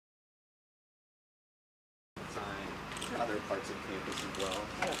other parts of campus as well.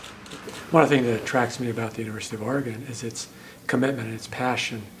 One of the things that attracts me about the University of Oregon is its commitment and its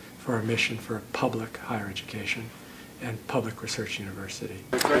passion for our mission for public higher education and public research university.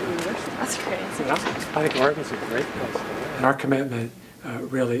 That's great. I think Oregon's a great place. And our commitment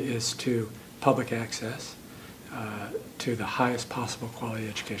really is to public access to the highest possible quality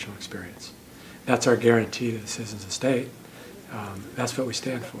educational experience. That's our guarantee to the citizens of the state. That's what we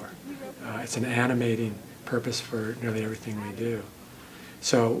stand for. It's an animating purpose for nearly everything we do.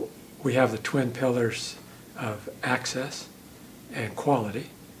 So we have the twin pillars of access and quality,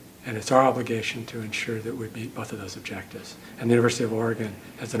 and it's our obligation to ensure that we meet both of those objectives. And the University of Oregon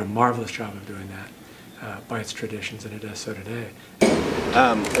has done a marvelous job of doing that by its traditions, and it does so today.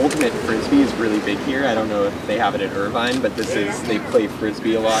 Ultimate Frisbee is really big here. I don't know if they have it at Irvine, but they play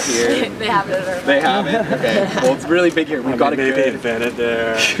Frisbee a lot here. They have it at Irvine. They have it? Okay. Well, it's really big here. We've got a maybe good... invented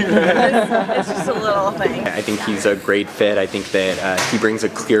there. It's just a little thing. I think he's a great fit. I think that he brings a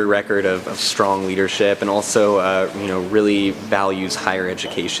clear record of strong leadership, and also really values higher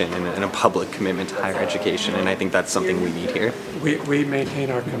education and a public commitment to higher education, and I think that's something we need here. We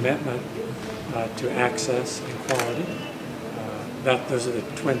maintain our commitment to access and quality. Those are the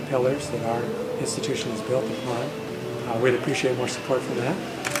twin pillars that our institution is built upon. We'd appreciate more support for that.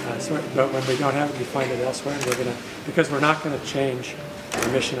 But when we don't have it, we find it elsewhere. And because we're not going to change our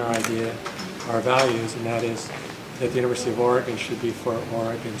mission, our idea, our values, and that is that the University of Oregon should be for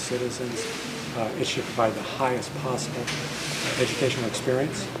Oregon citizens. It should provide the highest possible educational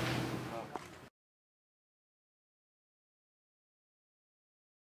experience.